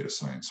in data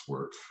science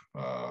work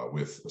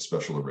with a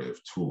special array of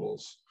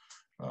tools,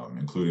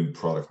 including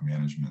product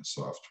management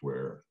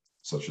software,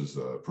 such as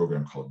a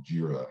program called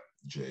JIRA,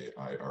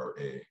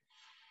 J-I-R-A,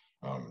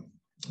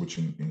 which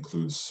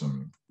includes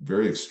some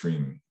very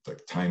extreme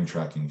time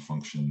tracking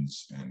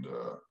functions and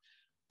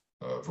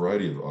a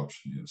variety of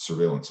options,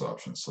 surveillance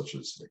options, such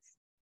as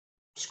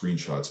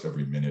screenshots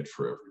every minute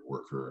for every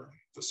worker,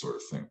 this sort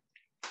of thing.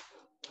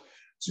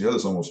 So you have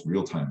this almost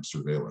real-time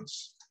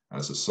surveillance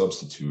as a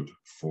substitute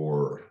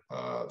for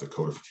the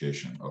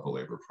codification of a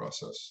labor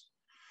process.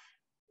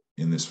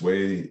 In this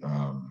way,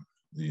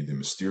 the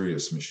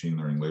mysterious machine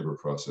learning labor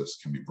process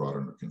can be brought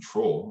under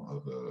control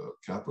of the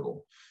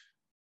capital.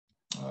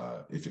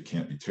 If it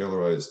can't be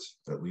tailorized,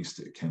 at least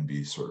it can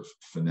be sort of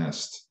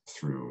finessed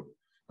through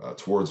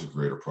towards a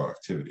greater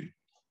productivity.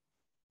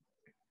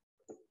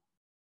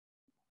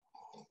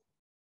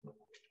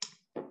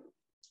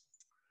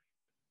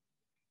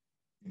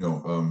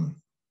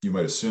 You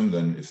might assume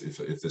then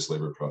if this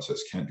labor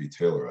process can't be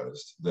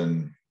tailorized,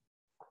 then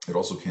it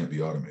also can't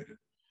be automated.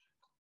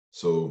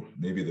 So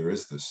maybe there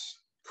is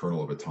this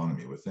kernel of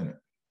autonomy within it.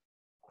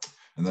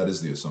 And that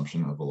is the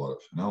assumption of a lot of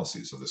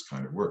analyses of this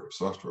kind of work,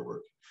 software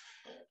work.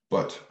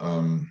 But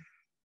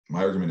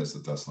my argument is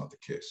that that's not the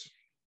case.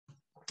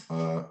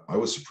 I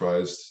was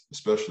surprised,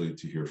 especially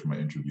to hear from my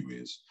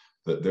interviewees,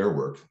 that their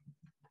work,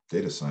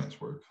 data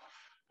science work,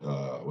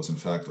 was in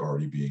fact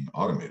already being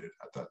automated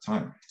at that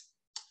time.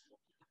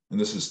 And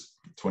this is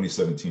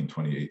 2017,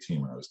 2018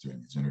 when I was doing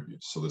these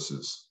interviews. So this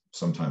is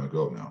some time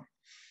ago now.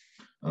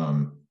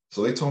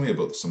 So they told me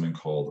about something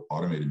called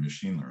automated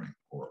machine learning,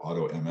 or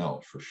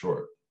AutoML for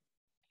short.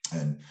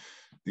 And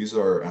these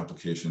are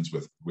applications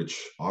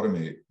which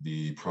automate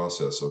the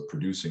process of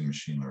producing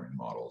machine learning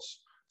models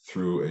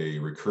through a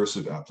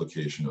recursive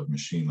application of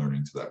machine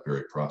learning to that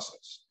very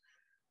process.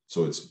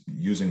 So it's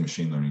using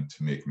machine learning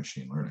to make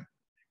machine learning.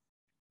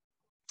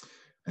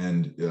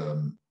 And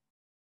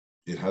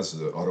it has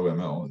the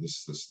AutoML,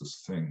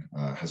 this thing,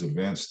 has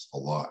advanced a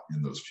lot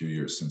in those few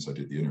years since I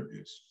did the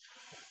interviews.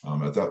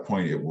 At that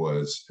point, it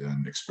was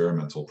an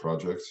experimental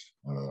project.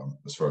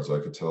 As far as I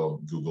could tell,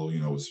 Google,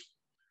 was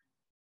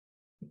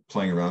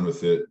playing around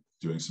with it,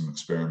 doing some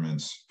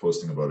experiments,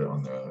 posting about it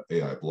on the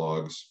AI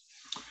blogs.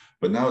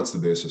 But now it's the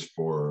basis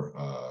for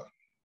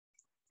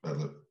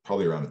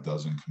probably around a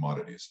dozen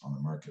commodities on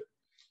the market.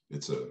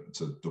 It's a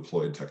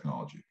deployed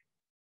technology.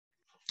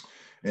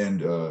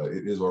 And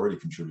it is already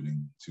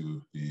contributing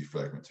to the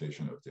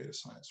fragmentation of data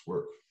science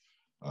work.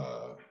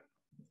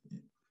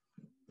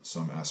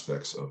 Some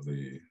aspects of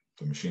the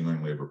machine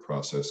learning labor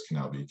process can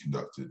now be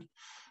conducted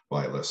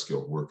by less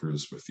skilled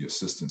workers with the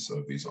assistance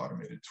of these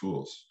automated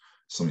tools.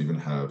 Some even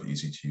have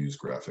easy to use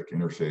graphic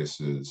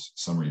interfaces.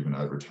 Some are even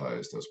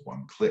advertised as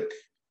one click.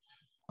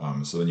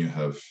 So then you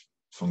have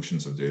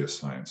functions of data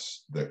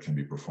science that can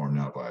be performed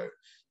now by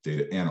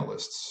data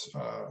analysts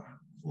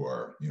who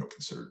are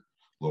considered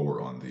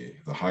lower on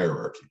the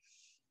hierarchy.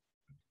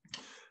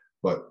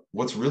 But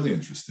what's really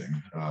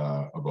interesting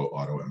about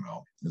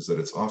AutoML is that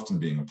it's often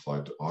being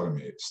applied to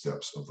automate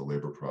steps of the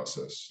labor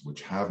process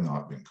which have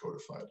not been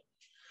codified,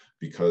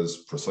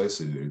 because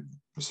precisely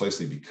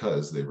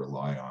because they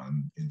rely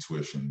on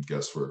intuition,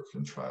 guesswork,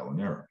 and trial and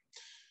error.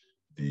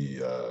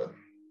 The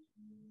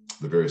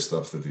very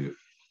stuff that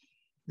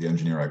the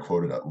engineer I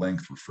quoted at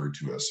length referred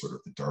to as sort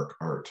of the dark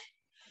art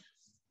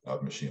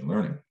of machine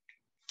learning.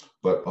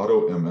 But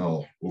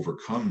AutoML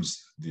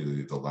overcomes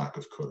the lack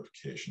of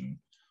codification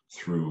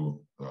through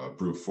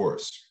brute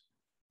force.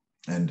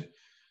 And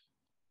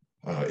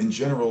in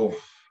general,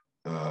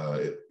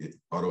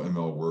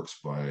 AutoML works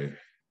by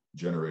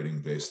generating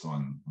based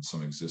on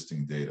some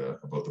existing data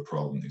about the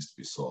problem that needs to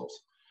be solved.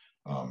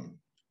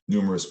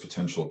 Numerous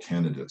potential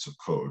candidates of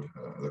code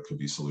that could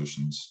be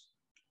solutions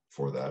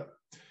for that.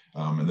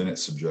 And then it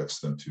subjects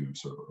them to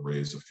sort of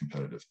arrays of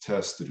competitive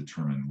tests to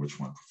determine which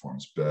one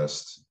performs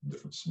best in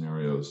different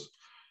scenarios.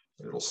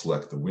 It'll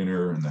select the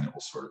winner, and then it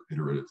will sort of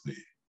iteratively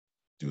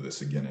do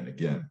this again and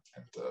again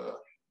and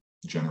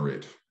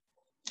generate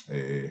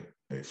a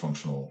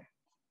functional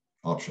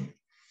option.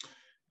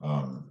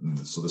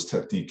 So this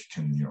technique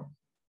can,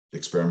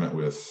 experiment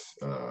with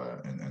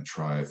and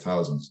try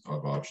thousands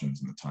of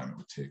options in the time it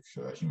would take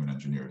human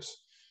engineers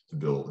to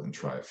build and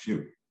try a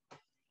few.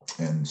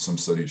 And some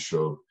studies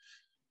show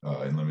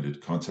in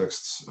limited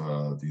contexts,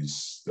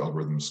 these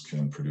algorithms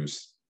can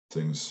produce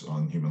things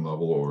on human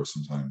level or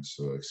sometimes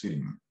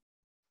exceeding them.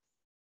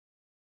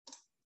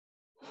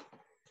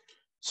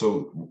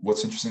 So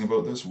what's interesting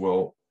about this?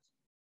 Well,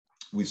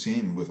 we've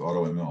seen with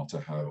AutoML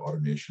to have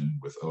automation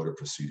without a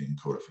preceding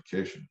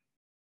codification.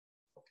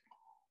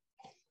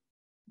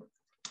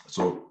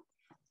 So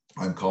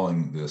I'm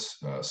calling this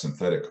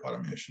synthetic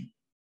automation.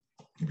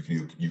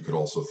 You could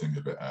also think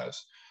of it as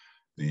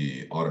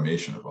the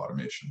automation of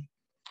automation.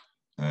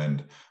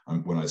 And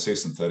when I say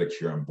synthetic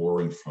here, I'm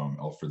borrowing from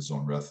Alfred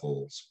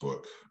Zohn-Rethel's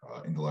book,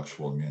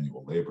 Intellectual and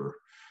Manual Labor,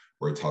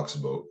 where he talks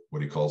about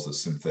what he calls the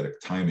synthetic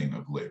timing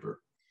of labor,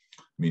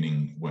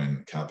 meaning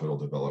when capital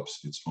develops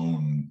its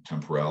own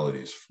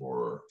temporalities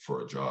for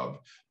a job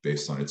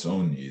based on its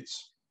own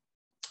needs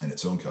and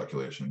its own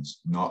calculations,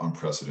 not on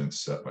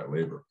precedents set by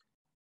labor.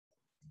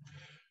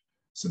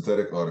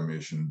 Synthetic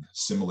automation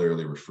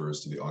similarly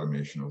refers to the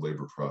automation of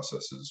labor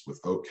processes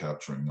without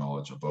capturing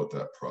knowledge about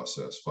that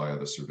process via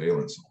the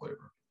surveillance of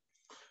labor.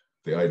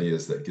 The idea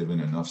is that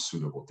given enough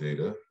suitable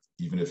data,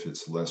 even if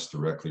it's less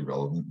directly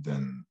relevant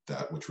than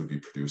that which would be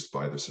produced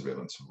by the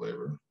surveillance of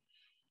labor,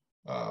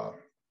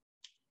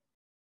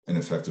 an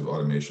effective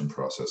automation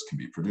process can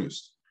be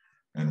produced,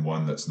 and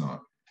one that's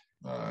not,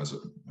 as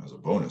a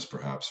bonus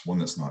perhaps, one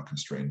that's not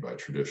constrained by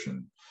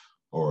tradition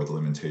or the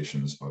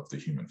limitations of the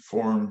human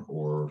form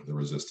or the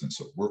resistance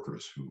of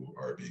workers who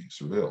are being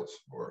surveilled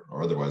or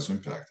are otherwise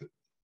impacted.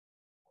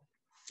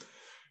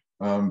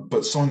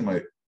 But someone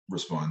might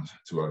respond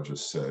to what I've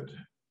just said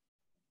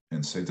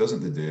and say,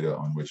 doesn't the data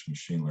on which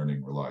machine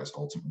learning relies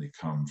ultimately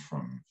come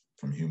from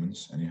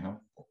humans anyhow,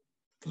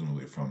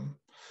 presumably from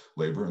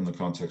labor in the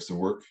context of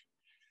work?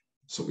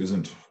 So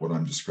isn't what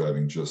I'm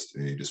describing just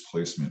a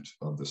displacement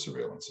of the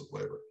surveillance of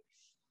labor?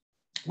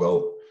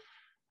 Well,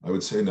 I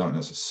would say not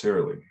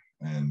necessarily.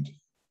 And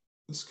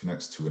this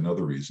connects to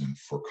another reason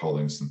for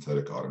calling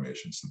synthetic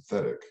automation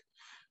synthetic.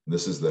 And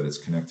this is that it's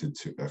connected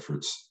to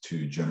efforts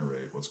to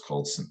generate what's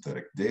called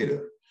synthetic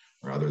data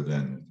rather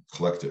than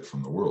collect it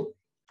from the world.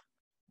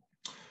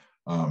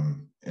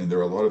 And there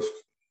are a lot of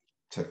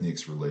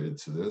techniques related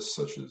to this,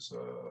 such as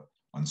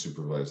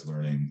unsupervised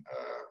learning,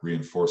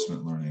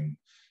 reinforcement learning,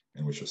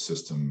 in which a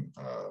system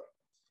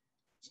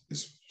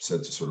is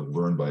said to sort of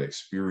learn by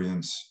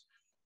experience.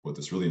 What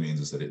this really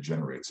means is that it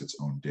generates its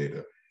own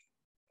data.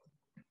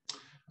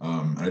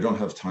 I don't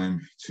have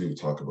time to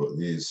talk about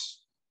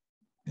these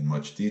in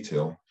much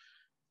detail,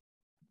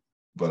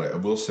 but I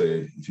will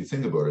say, if you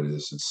think about it,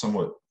 it's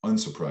somewhat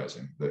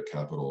unsurprising that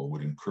capital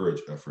would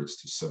encourage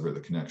efforts to sever the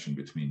connection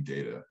between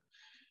data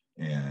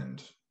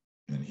and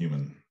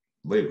human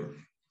labor.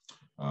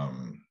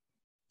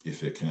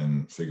 If it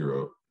can figure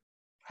out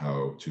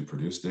how to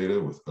produce data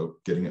without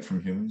getting it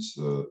from humans,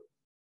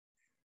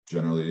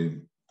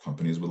 generally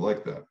companies would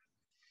like that.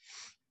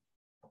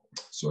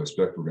 So I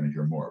expect we're going to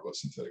hear more about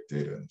synthetic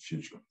data in the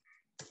future.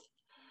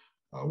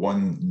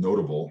 One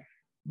notable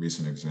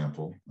recent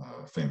example,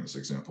 famous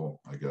example,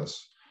 I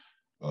guess,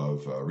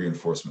 of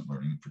reinforcement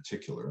learning in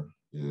particular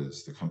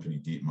is the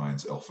company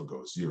DeepMind's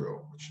AlphaGo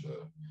Zero, which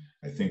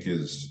I think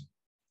is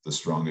the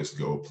strongest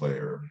Go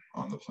player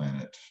on the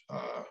planet,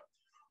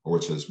 or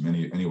which has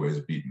anyways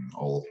beaten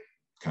all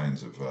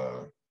kinds of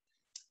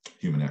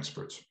human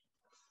experts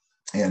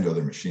and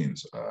other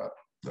machines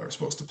that are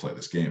supposed to play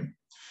this game.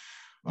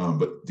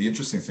 But the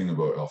interesting thing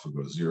about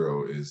AlphaGo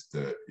Zero is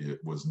that it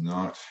was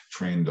not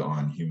trained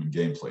on human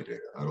gameplay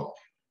data at all.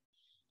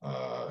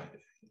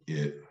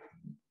 It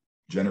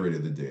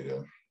generated the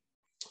data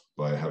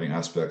by having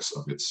aspects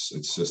of its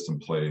system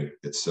play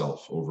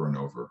itself over and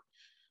over.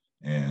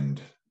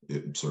 And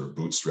it sort of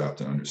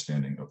bootstrapped an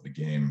understanding of the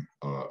game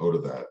out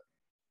of that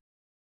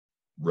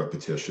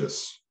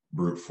repetitious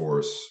brute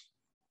force,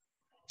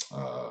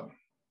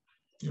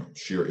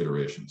 sheer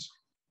iterations.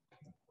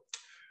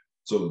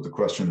 So the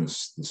question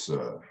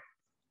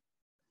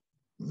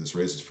this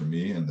raises for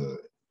me in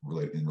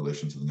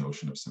relation to the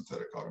notion of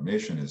synthetic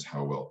automation is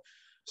how well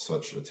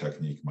such a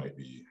technique might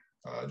be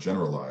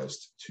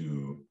generalized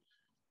to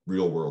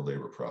real-world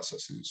labor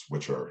processes,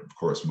 which are, of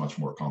course, much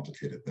more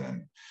complicated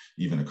than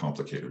even a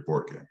complicated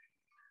board game.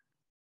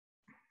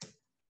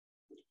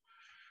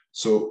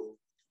 So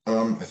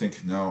I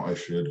think now I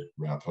should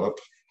wrap up.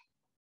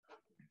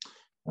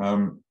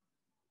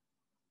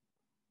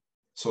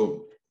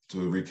 So to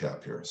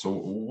recap here, so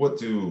what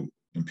do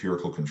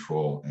empirical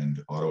control, and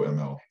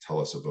AutoML tell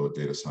us about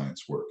data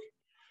science work?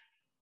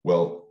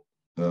 Well,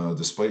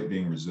 despite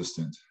being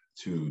resistant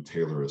to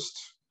Taylorist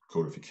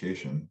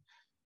codification,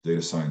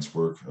 data science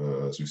work,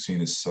 as we've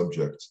seen, is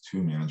subject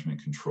to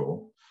management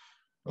control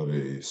of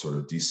a sort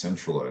of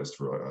decentralized,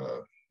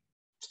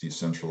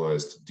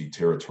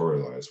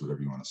 deterritorialized,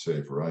 whatever you want to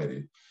say,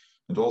 variety,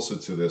 and also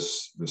to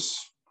this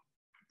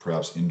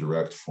perhaps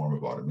indirect form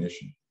of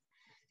automation.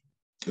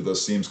 It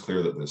thus seems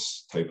clear that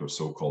this type of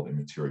so-called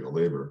immaterial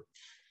labor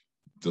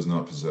does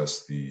not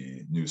possess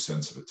the new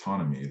sense of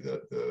autonomy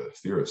that the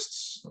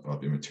theorists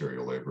of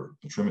immaterial labor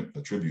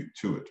attribute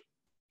to it.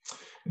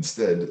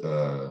 Instead,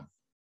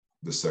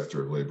 this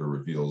sector of labor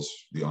reveals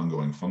the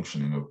ongoing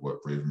functioning of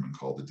what Braverman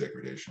called the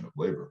degradation of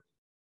labor.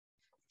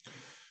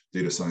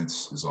 Data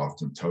science is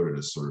often touted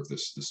as sort of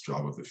this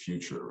job of the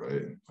future,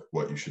 right? Like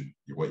what you should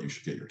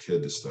get your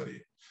kid to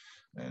study.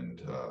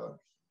 And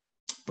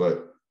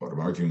but what I'm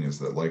arguing is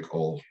that, like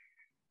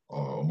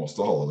almost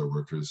all other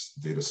workers,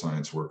 data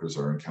science workers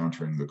are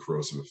encountering the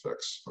corrosive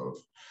effects of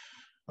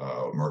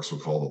what Marx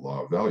would call the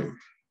law of value.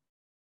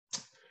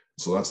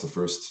 So that's the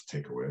first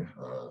takeaway.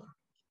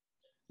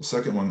 The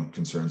second one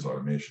concerns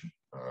automation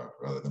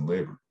rather than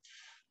labor.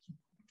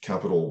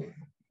 Capital,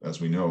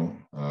 as we know,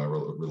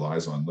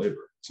 relies on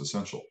labor. It's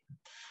essential,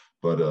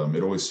 but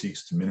it always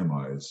seeks to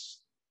minimize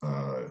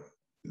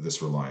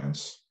this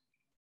reliance,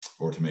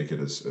 or to make it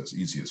as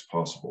easy as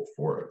possible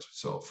for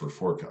itself,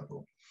 for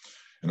capital.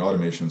 And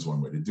automation is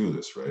one way to do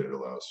this, right? It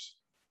allows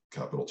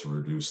capital to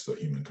reduce the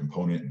human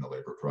component in the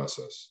labor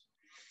process.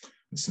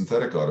 And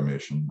synthetic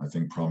automation, I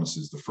think,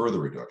 promises the further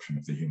reduction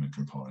of the human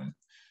component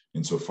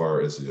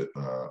insofar as it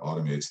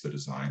automates the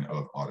design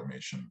of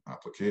automation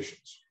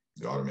applications,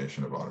 the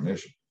automation of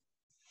automation.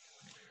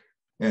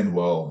 And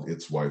while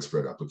its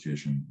widespread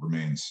application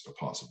remains a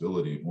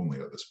possibility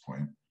only at this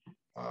point,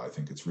 I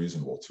think it's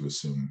reasonable to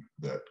assume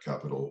that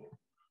capital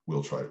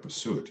will try to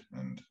pursue it,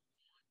 and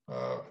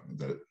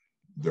that it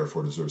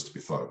therefore deserves to be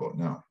thought about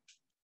now.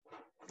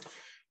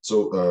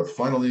 So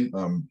finally,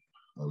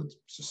 I would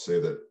just say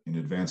that in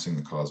advancing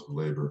the cause of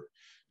labor,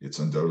 it's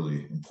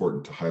undoubtedly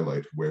important to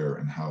highlight where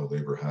and how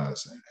labor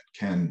has and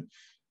can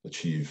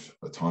achieve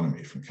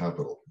autonomy from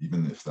capital,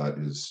 even if that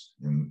is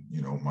in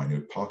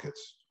minute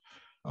pockets.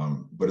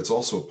 But it's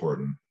also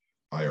important,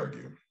 I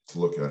argue, to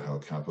look at how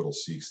capital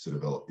seeks to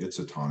develop its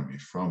autonomy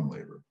from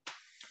labor.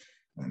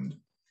 And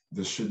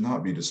this should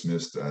not be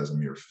dismissed as a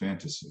mere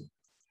fantasy.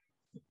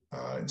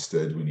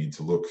 Instead, we need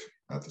to look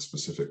at the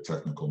specific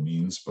technical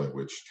means by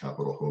which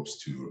capital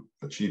hopes to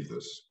achieve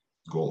this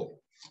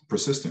goal,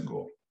 persistent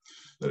goal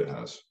that it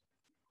has.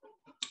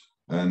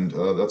 And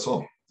that's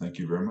all. Thank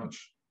you very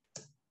much.